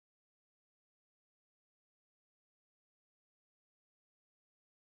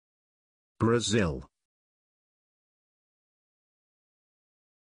Brazil.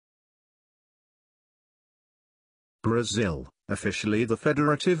 Brazil, officially the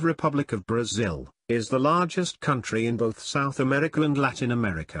Federative Republic of Brazil, is the largest country in both South America and Latin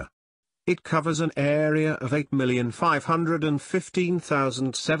America. It covers an area of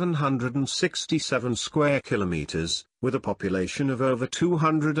 8,515,767 square kilometers, with a population of over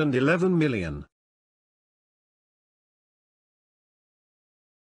 211 million.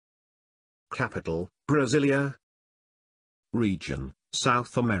 Capital, Brasilia. Region,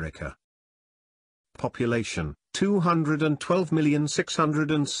 South America. Population,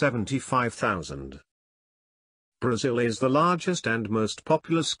 212,675,000. Brazil is the largest and most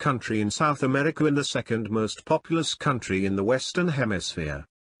populous country in South America and the second most populous country in the Western Hemisphere.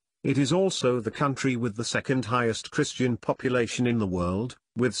 It is also the country with the second highest Christian population in the world,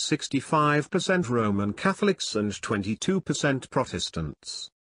 with 65% Roman Catholics and 22%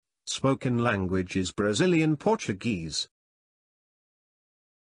 Protestants. Spoken language is Brazilian Portuguese.